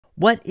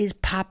What is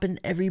poppin',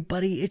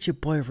 everybody? It's your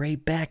boy Ray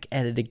back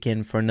at it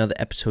again for another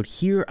episode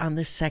here on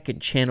the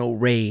second channel,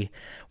 Ray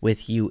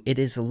with you. It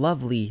is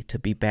lovely to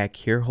be back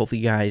here. Hope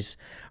you guys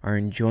are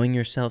enjoying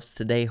yourselves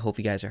today. Hope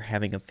you guys are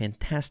having a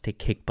fantastic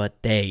kick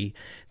butt day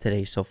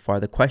today so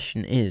far. The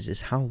question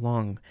is how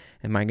long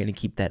am I going to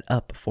keep that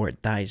up before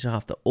it dies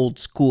off? The old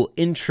school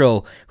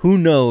intro. Who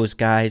knows,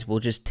 guys? We'll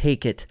just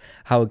take it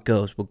how it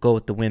goes. We'll go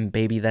with the wind,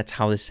 baby. That's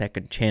how the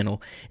second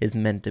channel is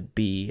meant to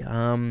be.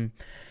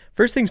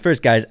 First things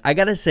first, guys, I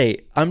gotta say,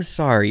 I'm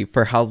sorry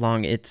for how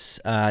long it's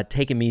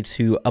taken me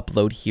to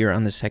upload here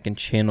on the second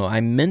channel. I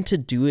meant to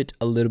do it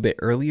a little bit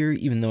earlier,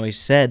 even though I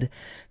said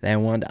that I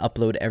wanted to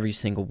upload every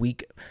single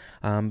week.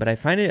 But I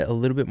find it a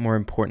little bit more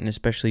important,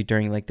 especially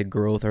during like the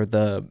growth or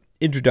the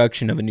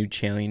introduction of a new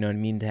channel, you know what I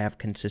mean, to have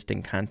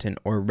consistent content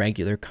or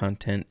regular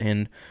content.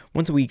 And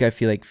once a week, I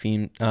feel like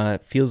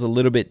feels a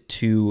little bit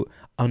too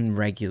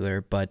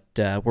unregular, but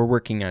we're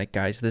working on it,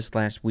 guys. This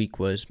last week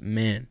was,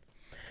 man,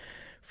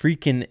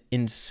 freaking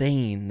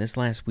insane. This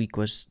last week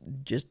was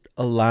just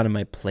a lot on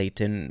my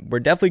plate, and we're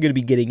definitely going to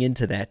be getting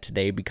into that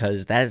today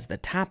because that is the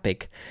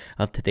topic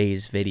of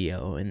today's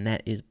video, and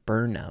that is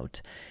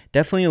burnout.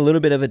 Definitely a little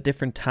bit of a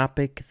different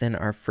topic than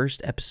our first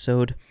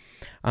episode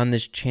on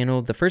this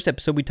channel. The first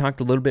episode we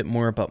talked a little bit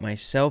more about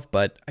myself,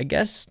 but I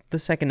guess the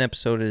second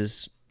episode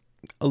is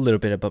a little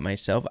bit about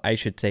myself. I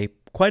should say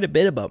quite a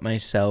bit about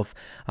myself,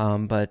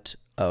 but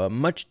a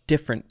much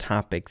different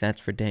topic, that's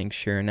for dang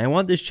sure. And I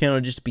want this channel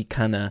just to be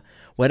kind of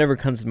whatever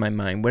comes to my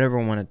mind, whatever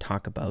I want to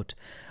talk about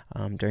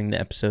during the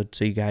episode,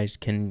 so you guys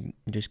can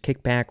just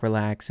kick back,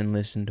 relax, and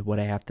listen to what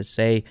I have to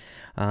say.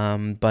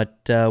 But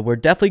we're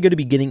definitely going to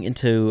be getting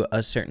into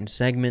a certain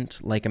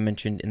segment, like I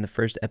mentioned in the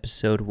first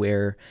episode,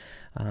 where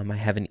I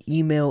have an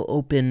email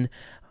open.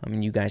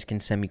 And you guys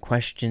can send me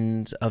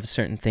questions of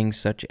certain things,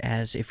 such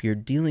as if you're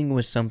dealing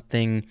with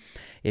something,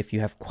 if you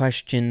have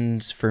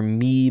questions for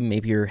me,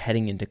 maybe you're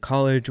heading into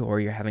college or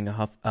you're having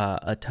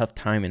a tough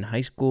time in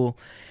high school,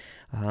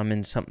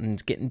 and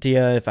something's getting to you.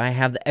 If I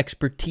have the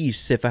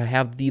expertise, if I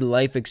have the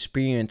life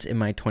experience in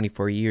my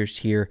 24 years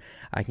here,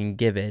 I can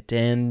give it.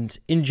 And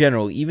in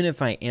general, even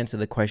if I answer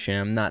the question,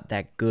 I'm not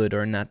that good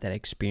or not that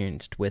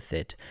experienced with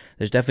it,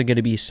 there's definitely going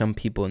to be some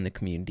people in the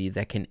community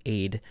that can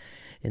aid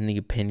in the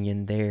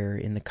opinion there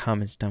in the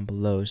comments down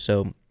below.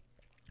 So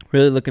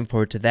really looking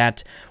forward to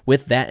that.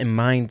 With that in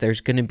mind,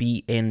 there's going to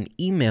be an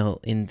email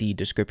in the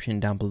description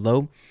down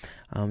below.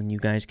 You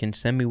guys can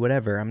send me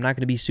whatever. I'm not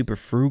going to be super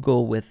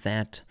frugal with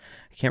that.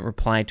 I can't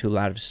reply to a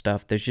lot of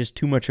stuff. There's just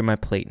too much on my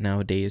plate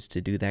nowadays to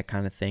do that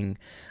kind of thing.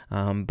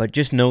 But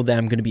just know that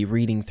I'm going to be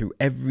reading through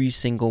every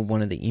single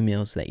one of the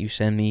emails that you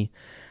send me.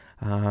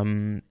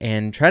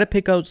 And try to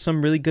pick out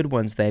some really good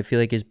ones that I feel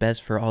like is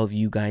best for all of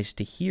you guys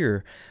to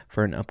hear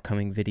for an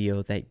upcoming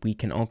video that we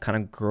can all kind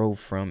of grow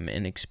from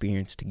and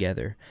experience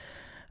together.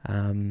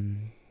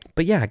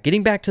 But yeah,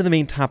 getting back to the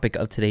main topic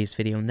of today's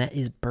video, and that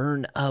is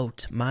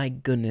burnout. My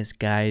goodness,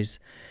 guys.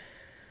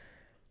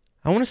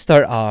 I want to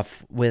start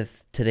off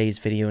with today's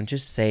video and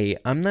just say,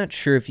 I'm not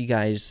sure if you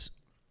guys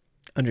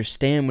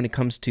understand when it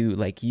comes to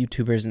like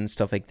YouTubers and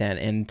stuff like that,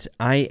 and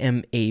I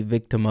am a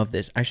victim of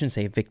this. I shouldn't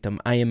say a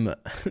victim. I am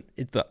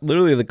it's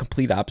literally the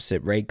complete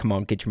opposite, right? Come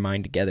on, get your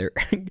mind together.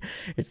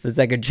 It's the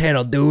second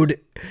channel,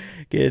 dude.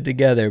 Get it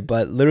together.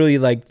 But literally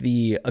like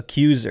the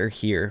accuser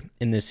here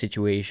in this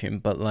situation.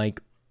 But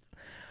like,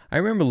 I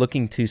remember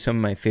looking to some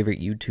of my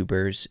favorite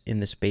YouTubers in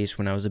the space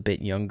when I was a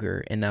bit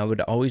younger, and I would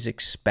always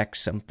expect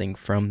something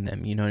from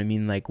them. You know what I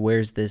mean? Like,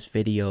 where's this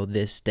video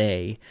this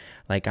day?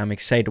 Like, I'm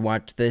excited to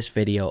watch this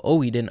video.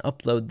 Oh, he didn't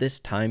upload this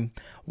time.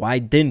 Why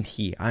didn't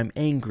he? I'm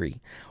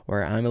angry,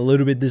 or I'm a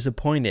little bit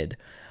disappointed.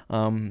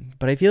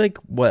 But I feel like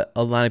what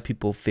a lot of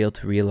people fail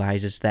to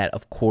realize is that,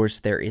 of course,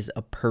 there is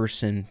a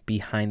person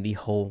behind the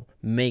whole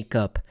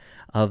makeup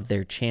of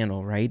their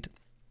channel, right?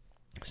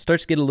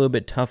 Starts to get a little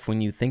bit tough when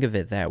you think of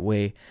it that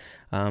way,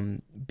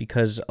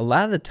 because a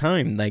lot of the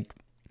time, like,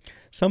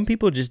 some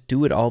people just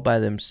do it all by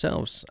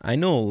themselves. I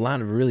know a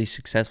lot of really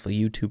successful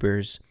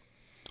YouTubers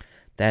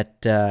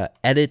that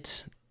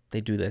edit, they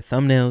do their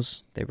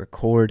thumbnails, they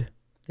record,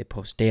 they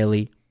post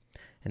daily,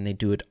 and they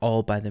do it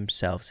all by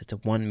themselves. It's a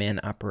one-man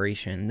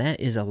operation, and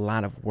that is a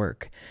lot of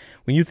work.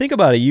 When you think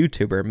about a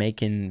YouTuber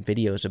making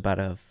videos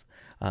about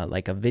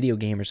like a video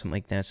game or something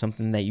like that,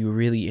 something that you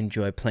really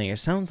enjoy playing, it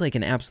sounds like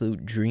an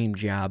absolute dream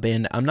job.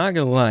 And I'm not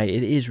gonna lie,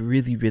 it is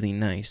really, really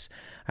nice.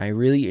 I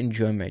really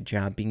enjoy my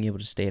job, being able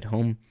to stay at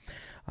home,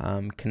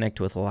 connect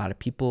with a lot of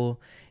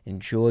people,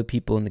 enjoy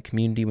people in the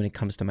community when it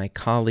comes to my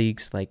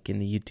colleagues, like in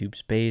the YouTube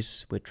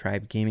space with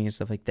Tribe Gaming and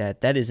stuff like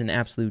that. That is an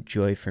absolute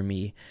joy for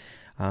me.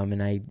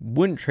 And I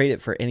wouldn't trade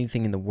it for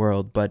anything in the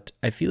world, but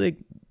I feel like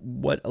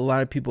what a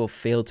lot of people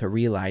fail to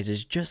realize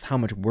is just how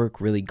much work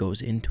really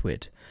goes into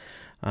it.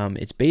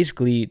 It's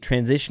basically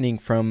transitioning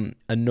from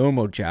a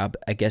normal job,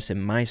 I guess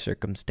in my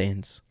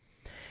circumstance,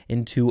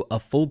 into a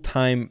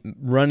full-time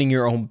running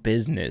your own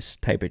business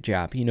type of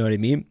job. You know what I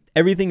mean?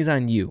 Everything's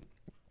on you.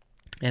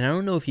 And I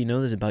don't know if you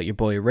know this about your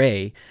boy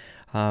Ray,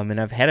 And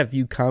I've had a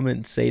few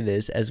comments say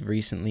this as of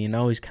recently, and it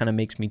always kind of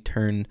makes me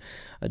turn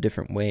a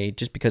different way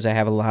just because I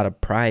have a lot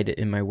of pride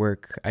in my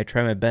work. I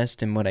try my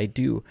best in what I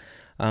do.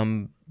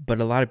 But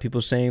a lot of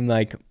people saying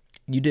like,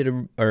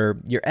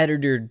 your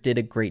editor did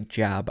a great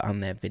job on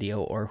that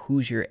video, or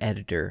who's your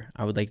editor?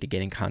 I would like to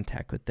get in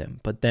contact with them.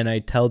 But then I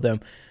tell them,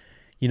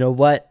 you know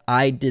what?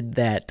 I did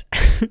that.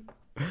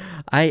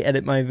 I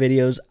edit my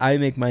videos. I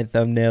make my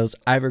thumbnails.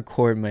 I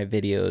record my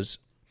videos.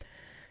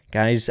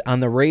 Guys, on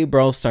the Ray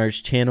Brawl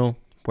Stars channel,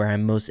 where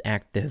I'm most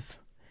active,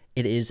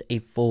 it is a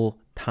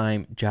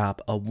full-time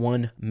job, a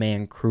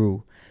one-man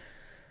crew.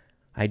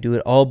 I do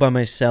it all by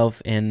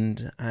myself,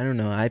 and I don't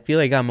know, I feel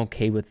like I'm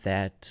okay with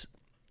that.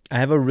 I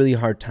have a really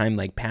hard time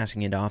like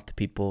passing it off to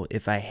people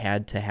if I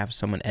had to have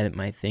someone edit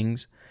my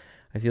things.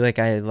 I feel like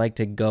I like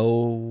to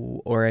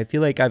go, or I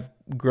feel like I've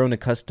grown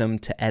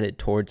accustomed to edit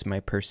towards my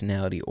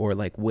personality, or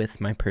like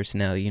with my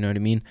personality, you know what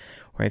I mean?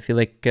 Or I feel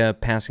like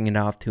passing it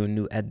off to a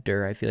new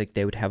editor, I feel like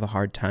they would have a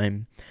hard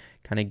time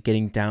kind of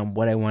getting down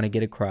what I want to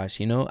get across,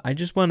 you know?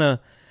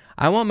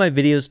 I want my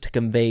videos to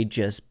convey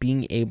just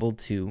being able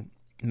to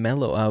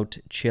mellow out,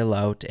 chill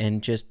out,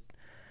 and just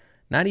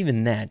not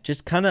even that,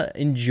 just kind of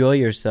enjoy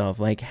yourself,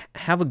 like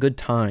have a good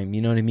time,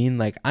 you know what I mean?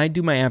 Like I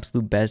do my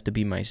absolute best to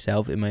be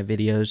myself in my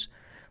videos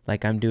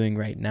like I'm doing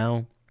right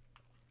now.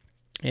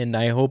 And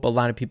I hope a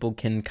lot of people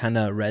can kind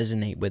of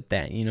resonate with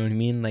that, you know what I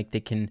mean? Like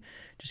they can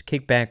just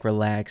kick back,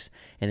 relax,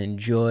 and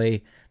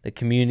enjoy the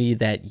community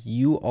that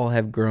you all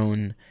have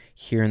grown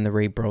here in the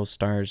Ray Brawl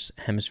Stars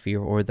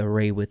hemisphere, or the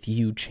Ray with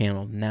You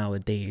channel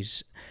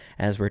nowadays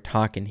as we're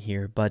talking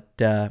here.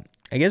 But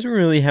I guess we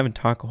really haven't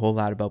talked a whole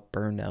lot about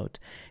burnout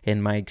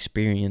and my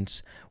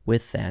experience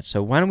with that.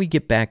 So why don't we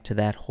get back to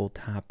that whole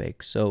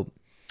topic? So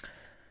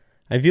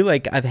I feel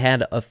like I've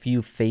had a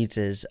few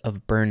phases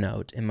of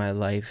burnout in my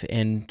life,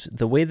 and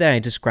the way that I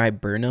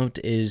describe burnout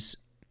is,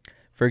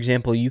 for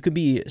example, you could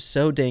be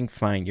so dang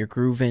fine, you're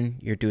grooving,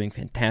 you're doing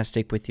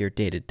fantastic with your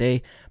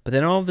day-to-day, but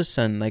then all of a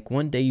sudden, like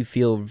one day you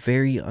feel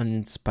very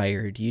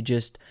uninspired. You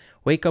just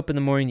wake up in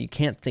the morning, you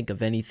can't think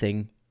of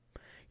anything,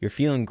 you're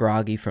feeling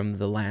groggy from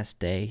the last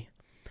day,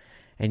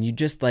 and you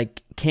just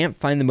like can't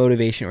find the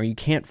motivation, or you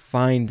can't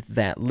find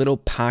that little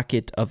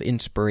pocket of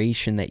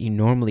inspiration that you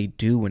normally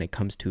do when it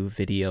comes to a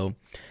video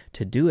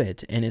to do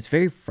it. And it's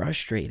very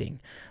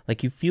frustrating.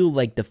 Like you feel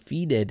like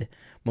defeated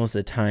most of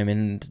the time.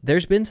 And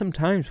there's been some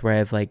times where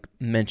I've like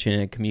mentioned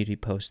in a community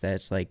post that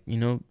it's like, you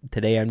know,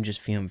 today I'm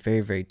just feeling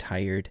very, very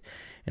tired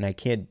and I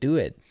can't do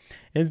it.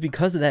 And it's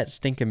because of that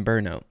stinking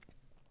burnout.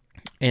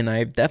 And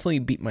I've definitely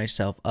beat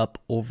myself up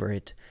over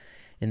it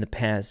in the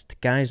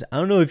past. Guys, I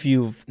don't know if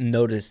you've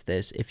noticed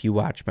this if you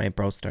watch my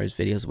Brawl Stars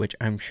videos, which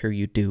I'm sure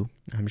you do.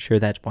 I'm sure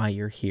that's why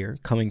you're here,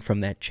 coming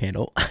from that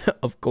channel,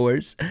 of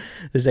course,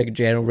 the second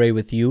channel, Ray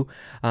with You.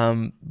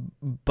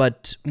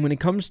 But when it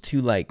comes to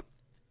like,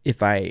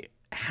 if I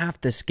have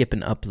to skip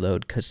an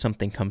upload because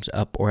something comes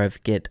up, or I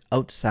get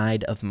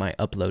outside of my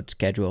upload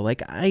schedule,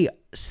 like I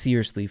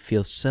seriously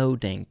feel so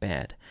dang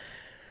bad.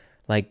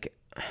 Like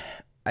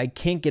I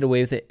can't get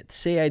away with it.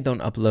 Say I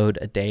don't upload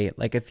a day,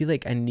 like I feel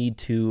like I need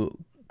to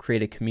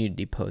create a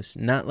community post.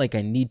 Not like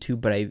I need to,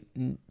 but I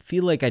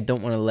feel like I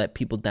don't want to let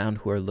people down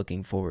who are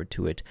looking forward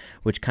to it,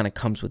 which kind of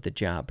comes with the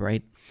job,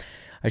 right?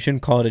 I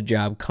shouldn't call it a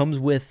job. Comes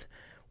with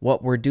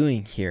what we're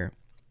doing here.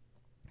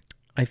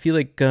 I feel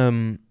like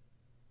I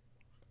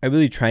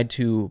really tried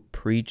to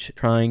preach,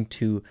 trying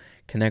to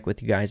connect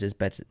with you guys as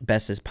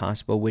best as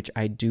possible, which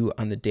I do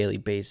on the daily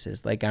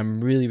basis. Like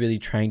I'm really, really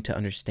trying to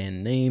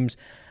understand names.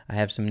 I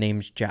have some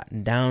names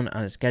jotted down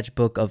on a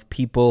sketchbook of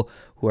people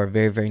who are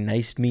very, very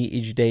nice to me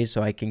each day,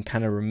 so I can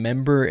kind of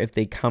remember if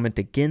they comment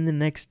again the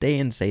next day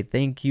and say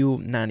thank you.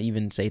 Not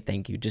even say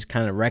thank you, just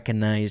kind of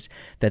recognize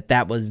that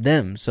that was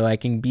them, so I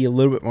can be a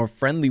little bit more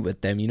friendly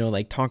with them, you know,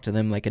 like talk to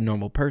them like a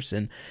normal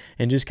person,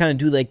 and just kind of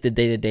do like the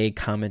day-to-day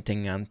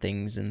commenting on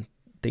things and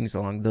things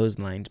along those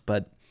lines.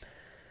 But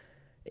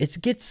it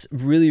gets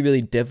really,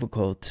 really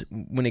difficult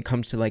when it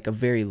comes to like a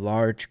very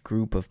large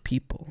group of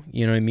people,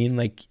 you know what I mean?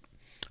 Like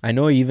I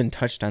know I even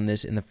touched on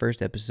this in the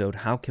first episode.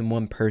 How can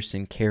one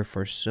person care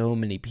for so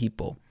many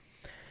people?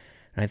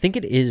 And I think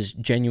it is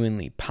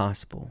genuinely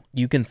possible.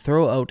 You can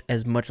throw out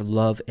as much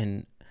love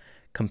and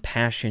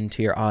compassion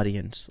to your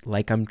audience,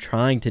 like I'm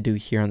trying to do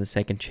here on the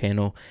second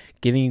channel,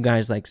 giving you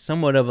guys like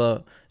somewhat of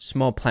a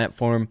small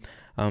platform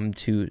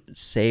to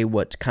say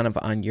what's kind of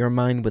on your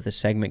mind with a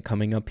segment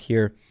coming up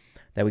here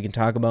that we can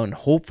talk about, and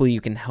hopefully you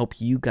can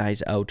help you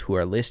guys out who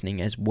are listening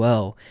as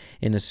well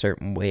in a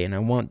certain way. And I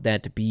want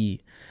that to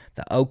be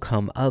the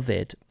outcome of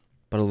it,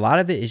 but a lot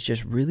of it is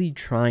just really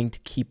trying to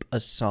keep a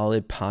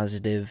solid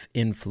positive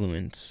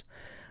influence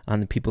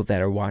on the people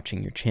that are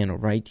watching your channel,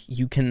 right?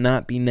 You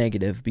cannot be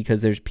negative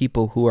because there's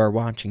people who are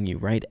watching you,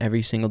 right,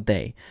 every single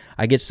day.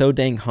 I get so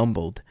dang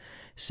humbled.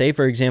 Say,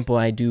 for example,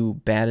 I do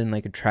bad in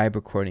like a tribe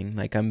recording,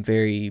 like I'm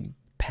very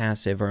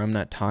passive or I'm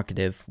not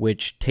talkative,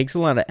 which takes a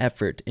lot of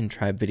effort in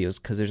tribe videos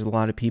because there's a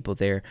lot of people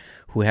there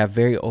who have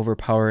very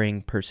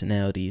overpowering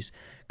personalities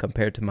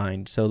compared to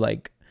mine. So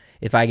like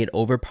if I get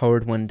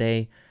overpowered one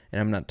day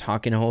and I'm not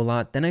talking a whole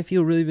lot, then I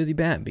feel really, really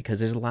bad because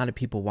there's a lot of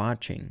people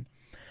watching.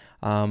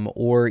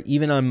 Or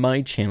even on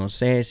my channel,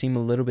 say I seem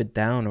a little bit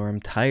down or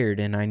I'm tired,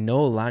 and I know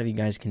a lot of you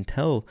guys can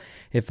tell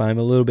if I'm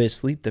a little bit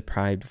sleep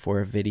deprived for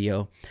a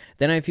video,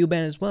 then I feel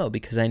bad as well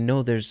because I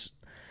know there's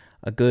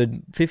a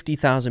good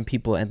 50,000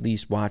 people at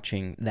least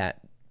watching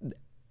that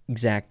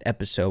exact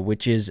episode,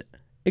 which is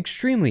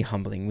extremely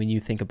humbling when you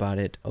think about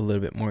it a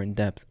little bit more in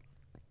depth.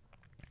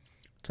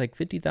 It's like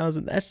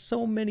 50,000. That's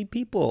so many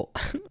people.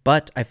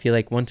 But I feel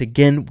like once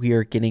again, we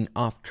are getting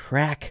off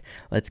track.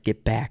 Let's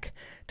get back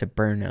to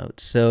burnout.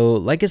 So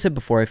like I said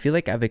before, I feel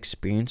like I've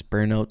experienced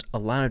burnout a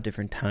lot of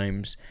different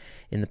times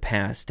in the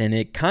past. And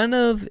it kind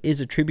of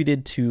is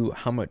attributed to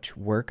how much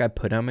work I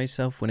put on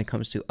myself when it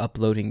comes to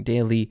uploading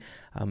daily,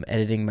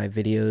 editing my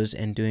videos,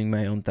 and doing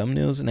my own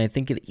thumbnails. And I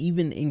think it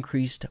even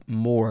increased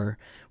more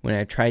when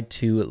I tried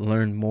to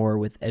learn more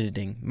with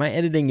editing. My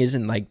editing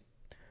isn't like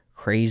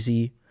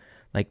crazy,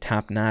 like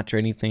top notch or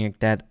anything like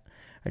that.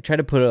 I try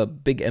to put a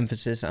big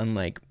emphasis on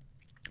like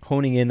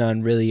honing in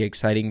on really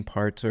exciting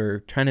parts or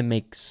trying to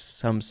make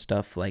some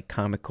stuff like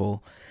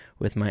comical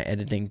with my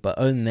editing. But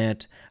other than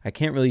that, I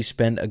can't really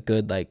spend a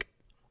good like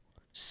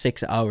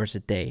 6 hours a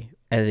day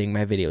editing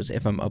my videos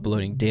if I'm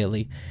uploading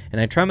daily.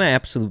 And I try my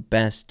absolute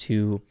best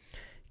to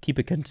keep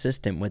it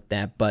consistent with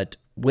that. But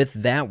with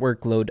that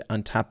workload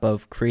on top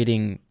of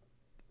creating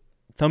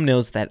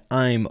thumbnails that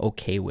I'm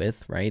okay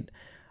with, right?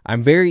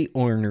 I'm very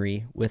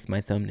ornery with my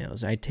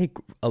thumbnails. I take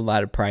a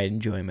lot of pride in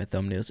enjoying my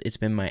thumbnails. It's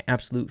been my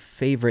absolute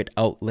favorite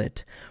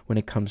outlet when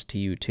it comes to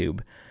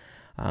YouTube.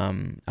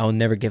 I'll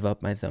never give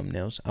up my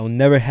thumbnails. I'll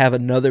never have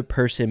another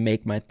person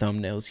make my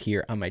thumbnails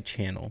here on my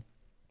channel.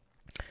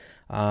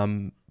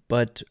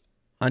 But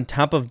on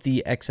top of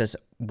the excess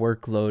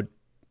workload,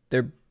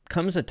 there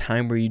comes a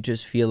time where you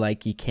just feel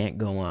like you can't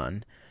go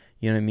on.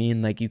 You know what I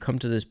mean? Like you come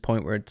to this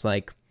point where it's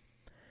like,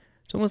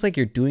 it's almost like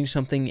you're doing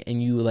something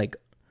and you like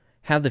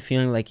have the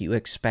feeling like you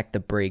expect a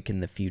break in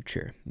the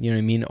future. You know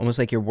what I mean? Almost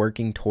like you're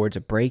working towards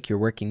a break. You're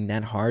working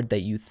that hard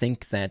that you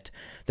think that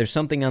there's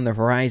something on the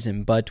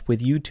horizon. But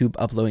with YouTube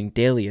uploading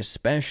daily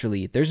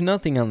especially, there's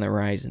nothing on the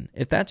horizon.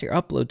 If that's your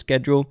upload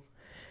schedule,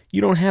 you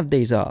don't have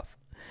days off.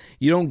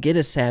 You don't get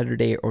a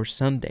Saturday or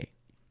Sunday.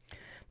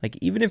 Like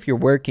even if you're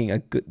working a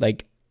good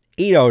like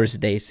 8 hours a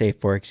day, say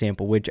for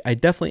example, which I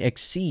definitely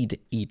exceed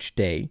each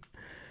day,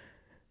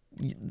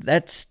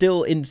 that's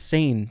still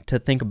insane to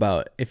think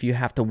about if you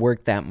have to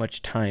work that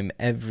much time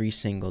every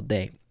single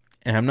day.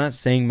 And I'm not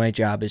saying my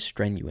job is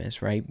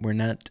strenuous, right? We're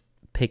not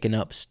picking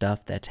up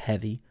stuff that's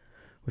heavy,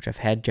 which I've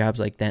had jobs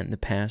like that in the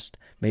past.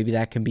 Maybe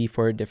that can be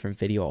for a different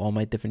video, all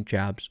my different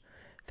jobs.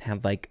 I've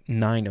had like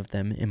 9 of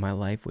them in my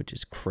life, which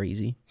is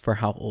crazy for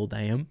how old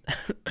I am.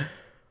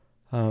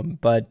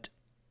 But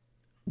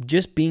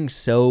just being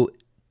so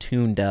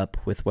tuned up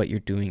with what you're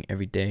doing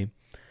every day.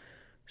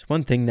 It's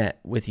one thing that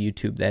with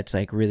YouTube that's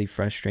like really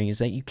frustrating is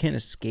that you can't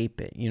escape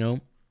it, you know?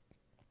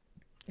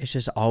 It's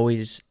just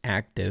always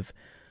active.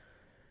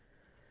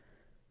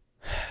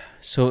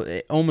 So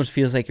it almost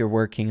feels like you're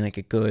working like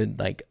a good,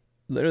 like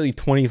literally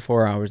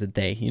 24 hours a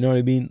day. You know what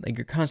I mean? Like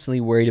you're constantly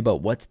worried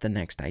about what's the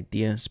next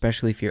idea,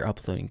 especially if you're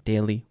uploading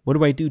daily. What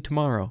do I do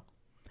tomorrow?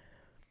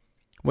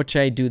 What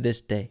should I do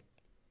this day?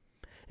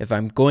 If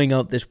I'm going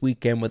out this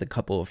weekend with a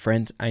couple of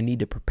friends, I need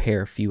to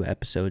prepare a few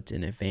episodes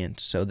in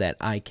advance so that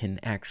I can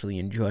actually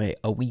enjoy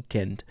a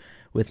weekend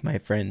with my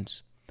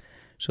friends.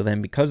 So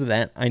then because of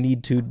that, I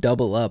need to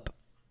double up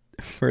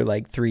for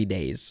like 3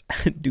 days,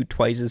 do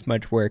twice as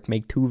much work,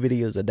 make 2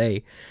 videos a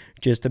day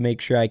just to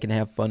make sure I can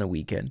have fun a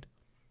weekend.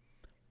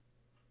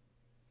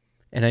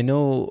 And I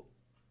know,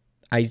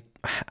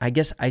 I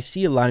guess I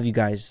see a lot of you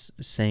guys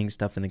saying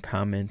stuff in the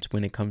comments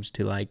when it comes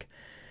to like,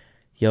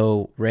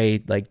 yo,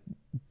 Ray, like,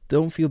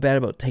 don't feel bad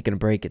about taking a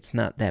break. It's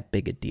not that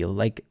big a deal.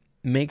 Like,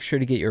 make sure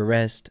to get your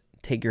rest,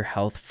 take your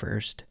health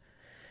first,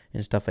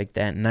 and stuff like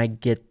that. And I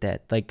get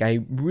that. Like,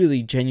 I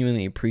really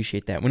genuinely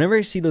appreciate that. Whenever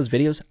I see those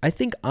videos, I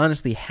think,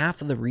 honestly,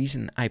 half of the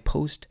reason I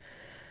post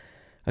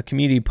a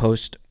community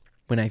post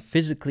when I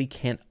physically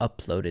can't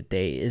upload a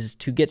day is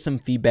to get some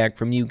feedback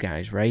from you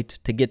guys, right?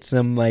 To get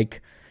some,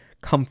 like,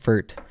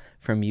 comfort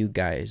from you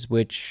guys,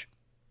 which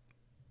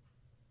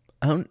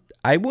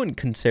I wouldn't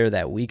consider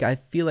that weak. I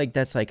feel like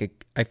that's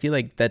I feel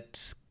like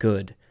that's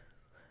good.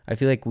 I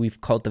feel like we've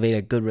cultivated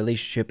a good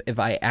relationship if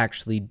I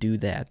actually do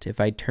that, if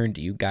I turn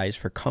to you guys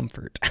for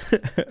comfort.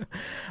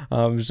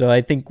 So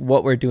I think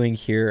what we're doing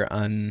here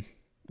on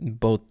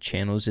both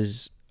channels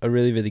is a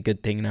really, really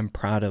good thing, and I'm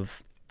proud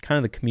of kind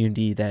of the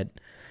community that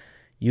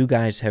you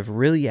guys have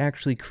really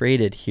actually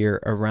created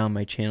here around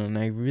my channel, and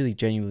I really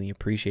genuinely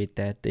appreciate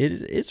that.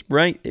 It's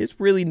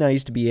really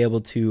nice to be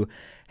able to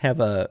have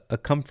a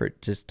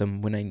comfort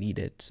system when I need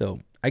it.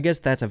 So I guess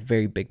that's a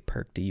very big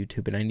perk to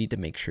YouTube, and I need to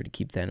make sure to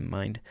keep that in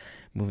mind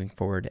moving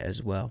forward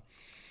as well.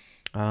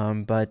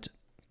 But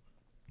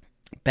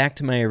back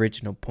to my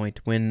original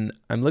point, when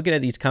I'm looking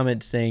at these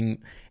comments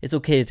saying it's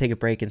okay to take a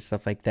break and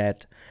stuff like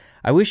that,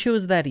 I wish it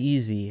was that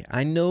easy.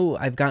 I know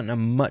I've gotten a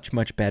much,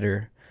 much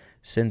better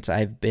since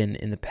I've been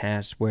in the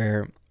past,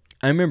 where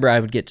I remember I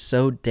would get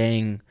so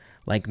dang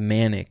like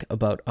manic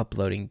about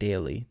uploading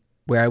daily,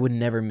 where I would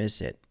never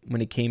miss it.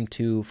 When it came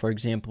to, for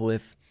example,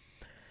 if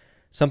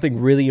something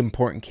really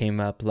important came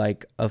up,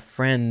 like a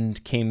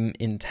friend came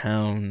in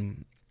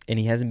town and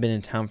he hasn't been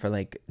in town for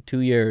like 2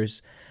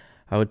 years,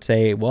 I would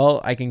say,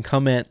 well, I can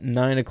come at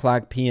 9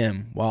 o'clock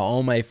p.m. while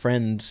all my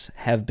friends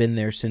have been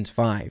there since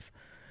 5,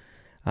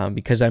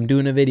 because I'm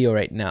doing a video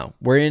right now.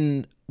 We're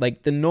in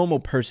like the normal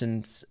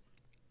person's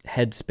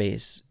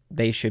headspace.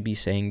 They should be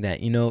saying that,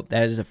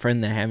 that is a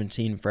friend that I haven't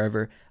seen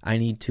forever. I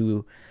need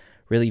to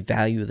really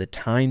value the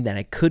time that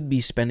I could be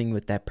spending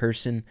with that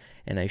person,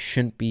 and I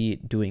shouldn't be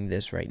doing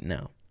this right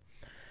now.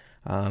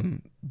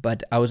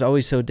 But I was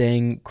always so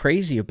dang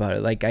crazy about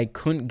it. Like I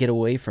couldn't get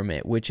away from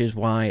it, which is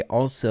why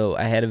also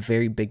I had a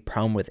very big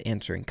problem with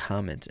answering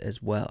comments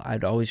as well.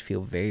 I'd always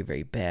feel very,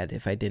 very bad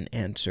if I didn't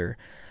answer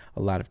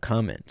a lot of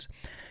comments.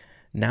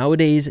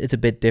 Nowadays, it's a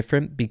bit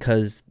different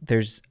because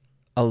there's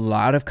a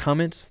lot of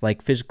comments,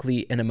 like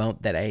physically an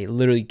amount that I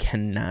literally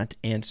cannot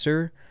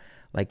answer,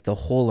 like the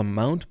whole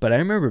amount. But I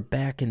remember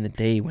back in the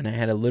day when I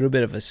had a little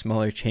bit of a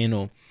smaller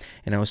channel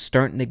and I was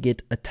starting to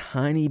get a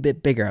tiny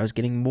bit bigger, I was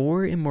getting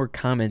more and more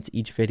comments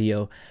each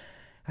video.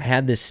 I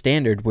had this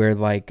standard where,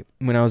 like,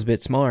 when I was a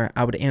bit smaller,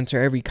 I would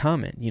answer every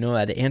comment.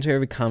 I'd answer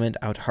every comment,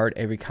 I would heart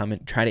every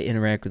comment, try to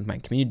interact with my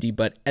community.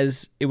 But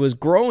as it was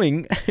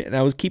growing and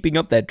I was keeping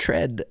up that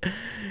trend,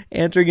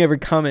 answering every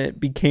comment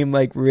became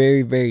like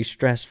very, very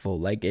stressful.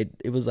 Like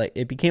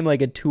it became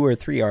like a 2 or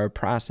 3 hour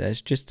process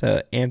just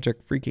to answer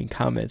freaking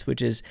comments,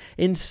 which is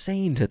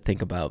insane to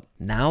think about.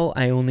 Now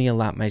I only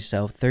allot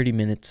myself 30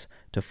 minutes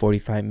to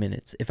 45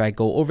 minutes. If I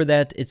go over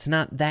that, it's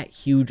not that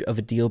huge of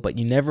a deal, but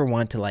you never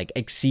want to like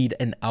exceed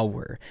an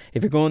hour.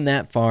 If you're going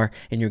that far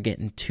and you're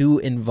getting too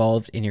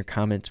involved in your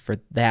comments for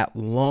that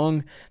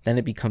long, then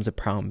it becomes a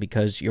problem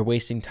because you're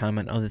wasting time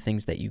on other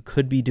things that you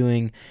could be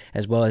doing,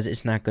 as well as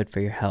it's not good for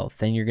your health.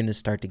 Then you're going to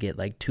start to get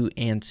like too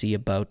antsy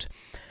about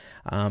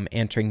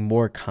answering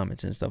more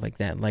comments and stuff like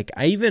that. Like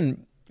I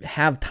even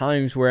have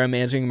times where I'm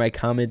answering my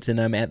comments and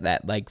I'm at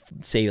that like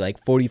say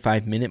like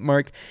 45-minute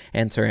mark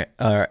after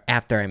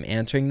I'm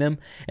answering them,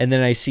 and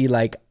then I see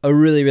like a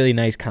really, really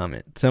nice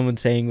comment, someone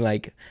saying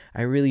like,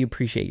 I really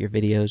appreciate your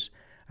videos,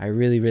 I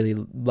really, really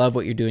love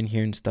what you're doing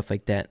here and stuff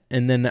like that.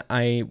 And then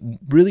I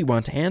really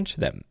want to answer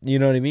them. You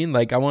know what I mean?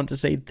 Like I want to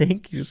say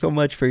thank you so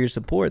much for your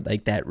support.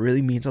 Like that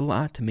really means a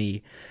lot to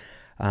me.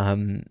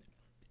 And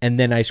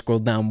then I scroll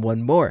down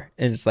one more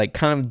and it's like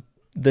kind of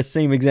the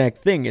same exact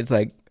thing. It's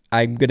like,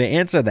 I'm going to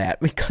answer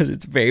that because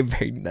it's very,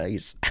 very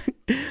nice.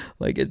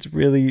 Like, it's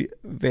really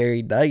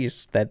very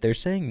nice that they're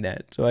saying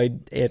that. So I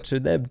answer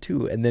them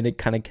too. And then it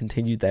kind of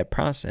continued that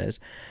process.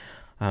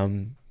 So I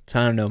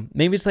don't know.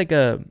 Maybe it's like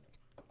a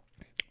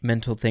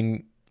mental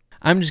thing.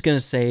 I'm just going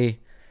to say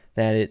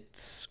that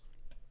it's...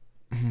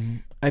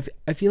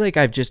 I feel like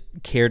I've just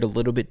cared a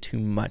little bit too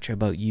much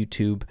about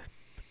YouTube,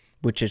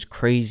 which is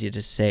crazy to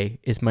say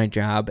is my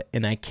job,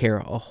 and I care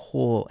a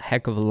whole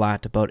heck of a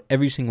lot about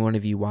every single one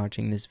of you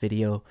watching this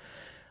video.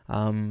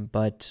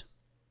 But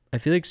I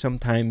feel like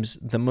sometimes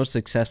the most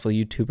successful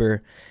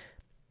YouTuber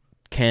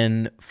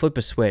can flip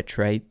a switch,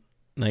 right?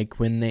 Like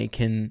when they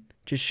can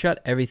just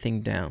shut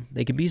everything down.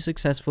 They can be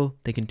successful,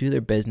 they can do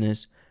their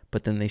business,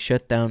 but then they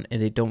shut down and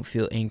they don't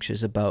feel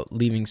anxious about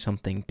leaving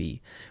something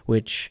be,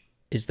 which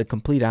is the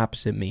complete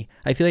opposite of me.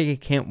 I feel like I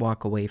can't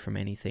walk away from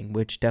anything,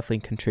 which definitely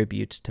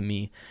contributes to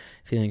me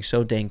feeling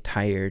so dang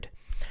tired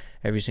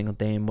every single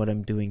day in what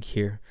I'm doing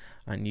here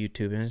on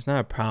YouTube. And it's not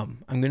a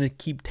problem. I'm going to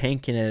keep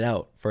tanking it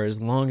out for as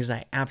long as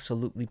I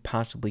absolutely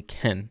possibly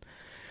can.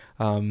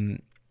 I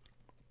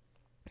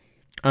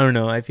don't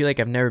know. I feel like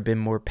I've never been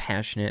more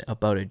passionate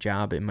about a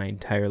job in my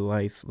entire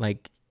life.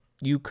 Like,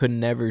 you could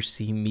never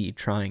see me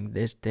trying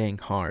this dang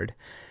hard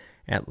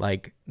at,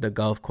 like, the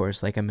golf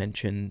course, like I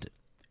mentioned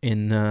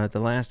in the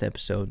last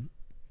episode.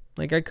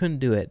 Like, I couldn't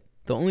do it.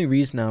 The only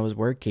reason I was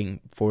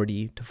working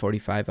 40 to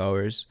 45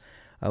 hours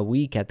a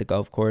week at the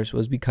golf course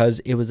was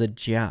because it was a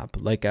job.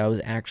 Like, I was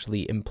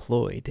actually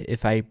employed.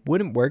 If I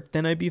wouldn't work,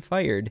 then I'd be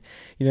fired.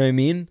 You know what I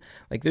mean?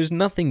 Like, there's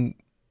nothing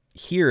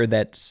here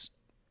that's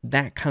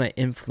that kind of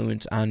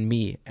influence on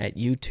me at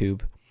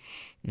YouTube,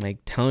 like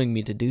telling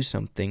me to do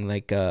something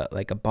like a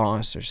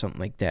boss or something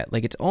like that.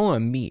 Like, it's all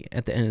on me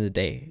at the end of the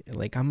day.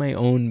 Like, I'm my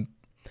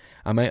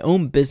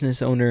own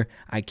business owner.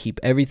 I keep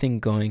everything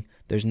going.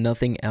 There's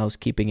nothing else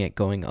keeping it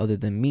going other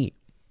than me.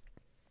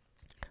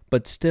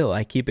 But still,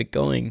 I keep it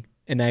going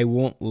and I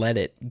won't let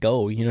it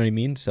go. You know what I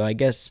mean? So I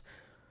guess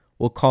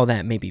we'll call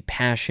that maybe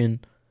passion.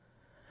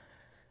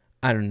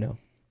 I don't know.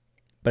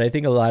 But I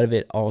think a lot of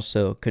it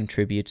also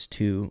contributes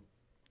to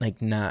like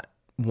not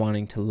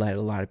wanting to let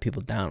a lot of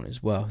people down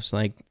as well. So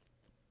like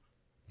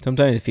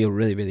sometimes I feel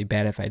really, really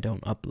bad if I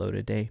don't upload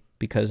a day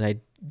because I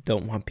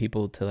don't want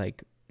people to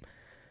like,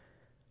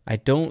 I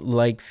don't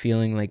like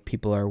feeling like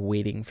people are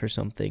waiting for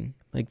something,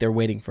 like they're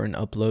waiting for an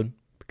upload,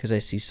 because I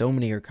see so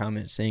many of your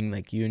comments saying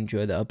like you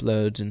enjoy the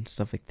uploads and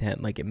stuff like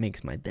that. Like, it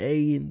makes my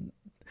day. And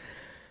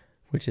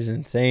which is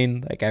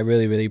insane. Like, I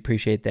really, really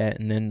appreciate that.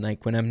 And then,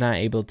 like, when I'm not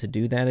able to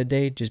do that a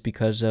day just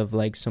because of,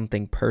 like,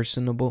 something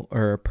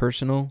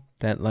personal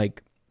that,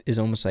 like, is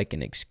almost like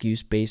an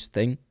excuse-based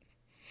thing,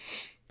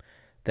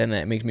 then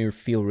that makes me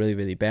feel really,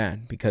 really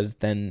bad, because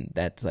then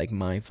that's, like,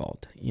 my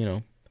fault, you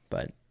know?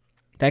 But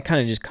that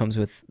kind of just comes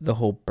with the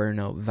whole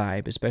burnout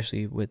vibe,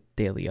 especially with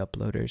daily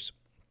uploaders.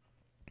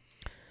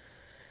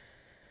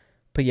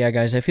 But yeah,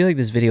 guys, I feel like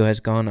this video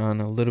has gone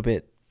on a little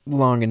bit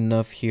long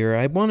enough here.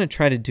 I want to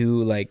try to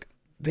do, like,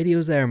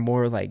 videos that are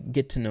more like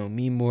get to know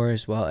me more,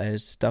 as well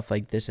as stuff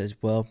like this as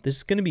well. This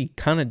is going to be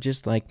kind of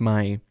just like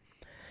my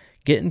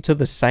get into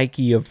the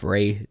psyche of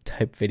Ray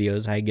type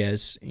videos, I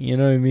guess. You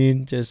know what I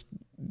mean? Just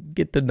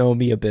get to know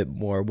me a bit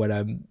more, what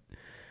I'm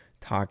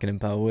talking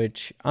about,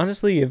 which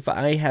honestly, if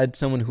I had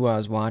someone who I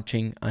was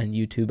watching on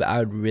YouTube, I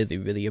would really,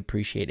 really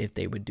appreciate if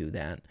they would do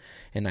that.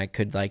 And I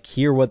could, like,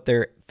 hear what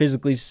they're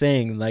physically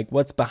saying, like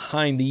what's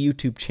behind the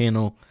YouTube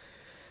channel.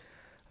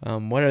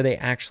 What are they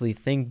actually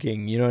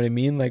thinking? You know what I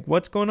mean? Like,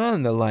 what's going on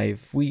in their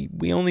life?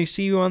 We only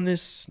see you on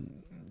this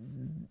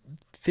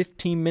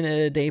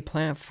 15-minute-a-day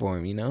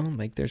platform, you know?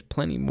 Like, there's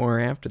plenty more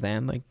after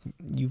that. Like,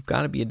 you've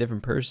got to be a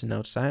different person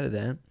outside of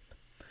that.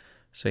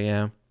 So,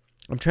 yeah,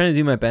 I'm trying to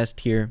do my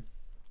best here.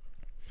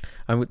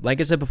 Like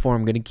I said before,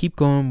 I'm going to keep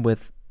going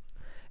with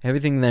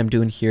everything that I'm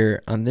doing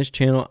here on this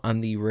channel,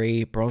 on the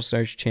Ray Brawl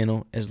Stars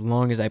channel, as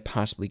long as I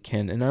possibly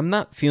can. And I'm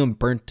not feeling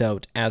burnt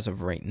out as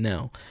of right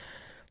now.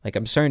 Like,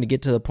 I'm starting to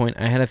get to the point.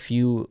 I had a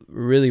few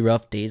really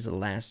rough days the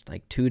last,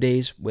 like, 2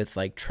 days with,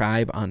 like,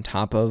 Tribe on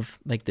top of,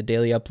 like, the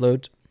daily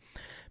uploads.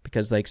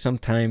 Because, like,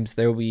 sometimes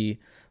there will be,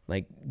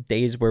 like,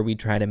 days where we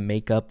try to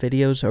make up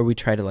videos, or we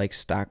try to, like,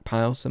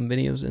 stockpile some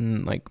videos.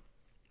 And, like,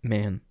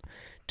 man,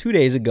 2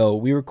 days ago,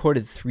 we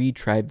recorded 3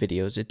 Tribe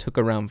videos. It took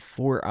around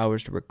 4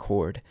 hours to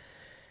record.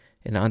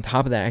 And on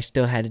top of that, I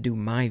still had to do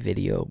my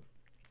video.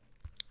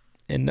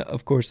 And,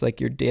 of course, like,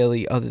 your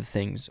daily other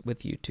things with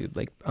YouTube,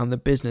 like, on the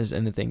business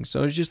end of things.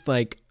 So it's just,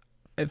 like,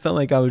 I felt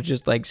like I was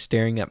just, like,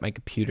 staring at my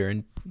computer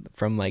and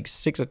from, like,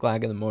 6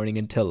 o'clock in the morning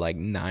until, like,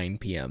 9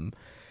 p.m.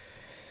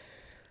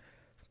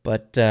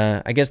 But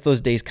I guess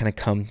those days kind of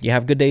come. You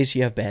have good days,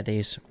 you have bad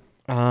days.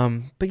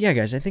 But, yeah,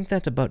 guys, I think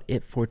that's about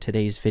it for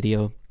today's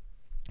video.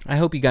 I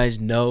hope you guys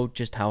know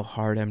just how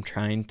hard I'm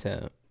trying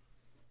to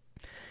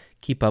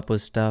keep up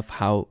with stuff,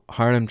 how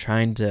hard I'm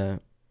trying to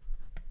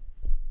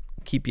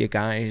keep you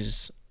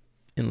guys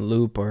in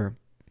loop, or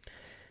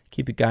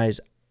keep you guys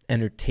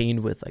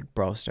entertained with, like,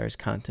 Brawl Stars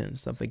content and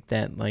stuff like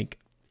that. Like,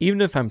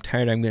 even if I'm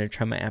tired, I'm going to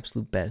try my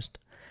absolute best.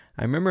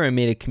 I remember I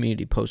made a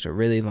community post a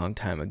really long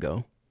time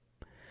ago,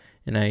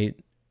 and I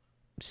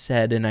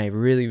said, and I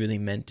really, really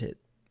meant it,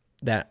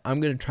 that I'm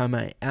going to try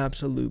my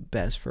absolute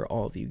best for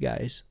all of you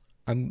guys.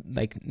 I'm,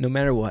 like, no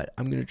matter what,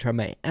 I'm going to try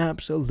my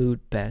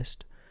absolute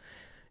best.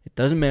 It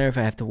doesn't matter if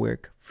I have to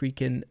work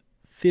freaking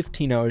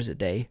 15 hours a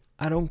day.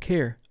 I don't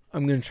care.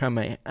 I'm going to try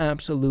my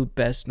absolute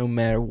best no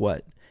matter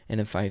what.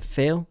 And if I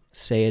fail,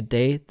 say a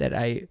day that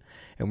I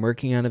am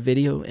working on a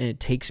video and it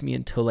takes me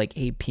until, like,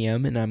 8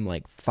 p.m. and I'm,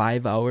 like,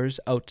 5 hours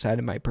outside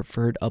of my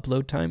preferred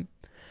upload time,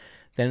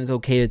 then it's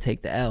okay to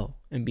take the L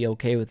and be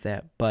okay with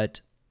that.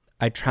 But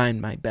I tried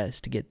my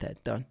best to get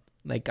that done.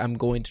 Like, I'm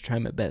going to try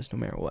my best no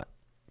matter what.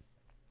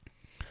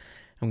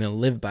 I'm going to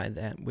live by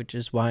that, which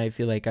is why I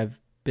feel like I've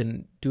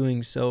been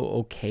doing so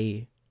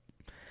okay.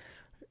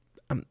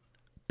 I've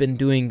been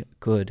doing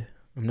good.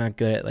 I'm not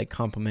good at, like,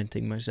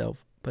 complimenting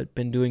myself, but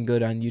been doing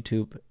good on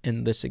YouTube,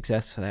 and the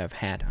success that I've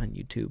had on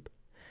YouTube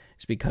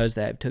is because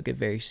that I've took it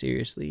very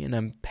seriously, and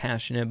I'm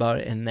passionate about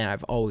it, and that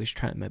I've always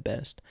tried my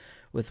best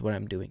with what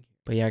I'm doing.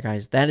 But yeah,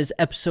 guys, that is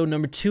episode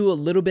number 2, a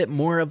little bit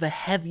more of a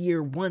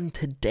heavier one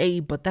today,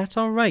 but that's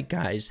all right,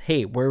 guys.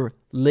 Hey, we're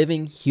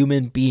living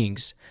human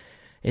beings.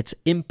 It's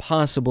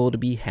impossible to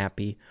be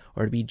happy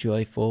or to be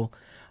joyful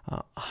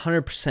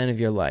 100% of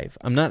your life.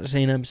 I'm not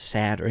saying I'm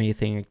sad or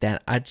anything like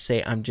that. I'd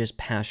say I'm just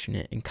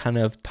passionate and kind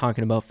of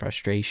talking about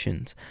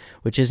frustrations,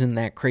 which isn't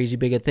that crazy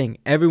big a thing.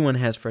 Everyone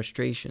has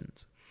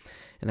frustrations,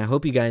 and I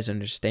hope you guys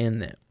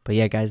understand that. But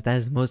yeah, guys, that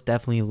is most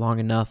definitely long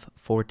enough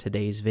for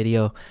today's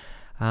video.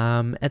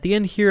 At the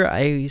end here,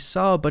 I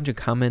saw a bunch of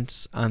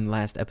comments on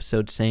last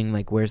episode saying,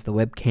 like, where's the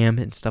webcam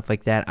and stuff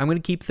like that. I'm going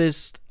to keep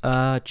this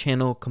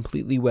channel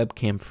completely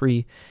webcam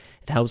free.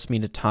 It helps me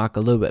to talk a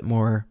little bit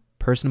more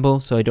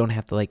personable, so I don't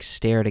have to, like,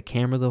 stare at a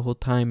camera the whole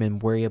time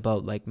and worry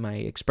about, like, my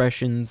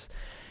expressions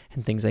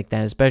and things like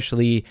that,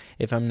 especially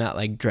if I'm not,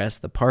 like,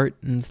 dressed the part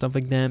and stuff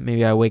like that.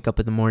 Maybe I wake up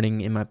in the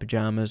morning in my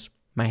pajamas,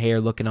 my hair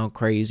looking all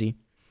crazy,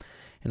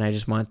 and I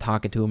just want to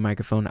talk into a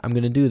microphone. I'm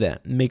going to do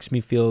that. It makes me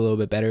feel a little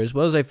bit better, as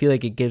well as I feel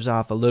like it gives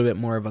off a little bit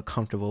more of a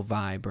comfortable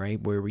vibe,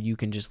 right, where you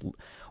can just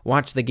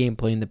watch the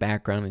gameplay in the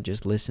background and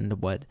just listen to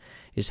what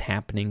is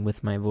happening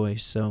with my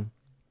voice. So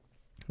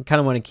I kind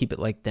of want to keep it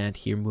like that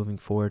here moving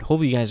forward.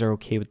 Hopefully you guys are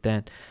okay with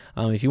that.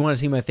 If you want to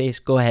see my face,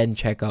 go ahead and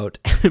check out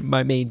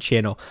my main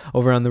channel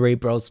over on the Ray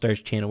Brawl Stars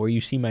channel, where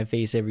you see my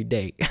face every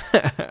day.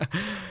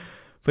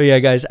 But yeah,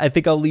 guys, I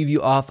think I'll leave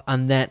you off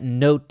on that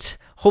note.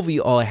 Hopefully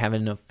you all are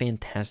having a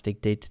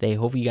fantastic day today.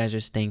 Hopefully you guys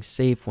are staying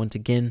safe once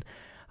again.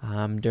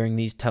 during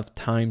these tough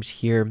times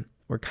here.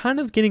 We're kind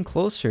of getting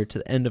closer to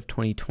the end of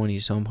 2020,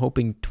 so I'm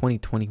hoping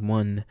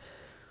 2021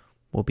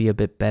 will be a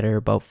bit better.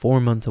 About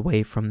 4 months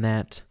away from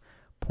that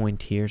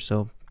point here,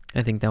 so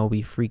I think that will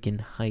be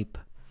freaking hype.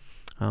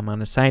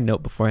 On a side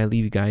note, before I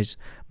leave you guys,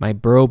 my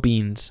bro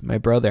Beans, my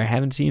brother, I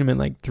haven't seen him in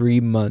like 3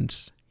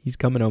 months. He's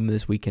coming home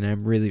this weekend.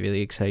 I'm really, really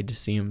excited to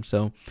see him.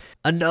 So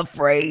enough,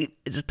 Ray.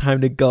 It's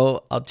time to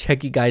go. I'll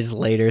check you guys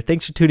later.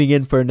 Thanks for tuning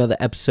in for another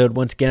episode.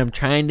 Once again, I'm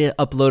trying to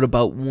upload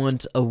about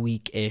once a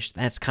week-ish.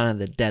 That's kind of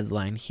the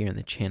deadline here in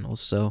the channel.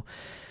 So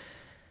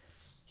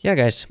yeah,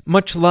 guys,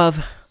 much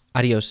love.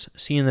 Adios.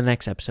 See you in the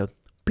next episode.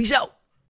 Peace out.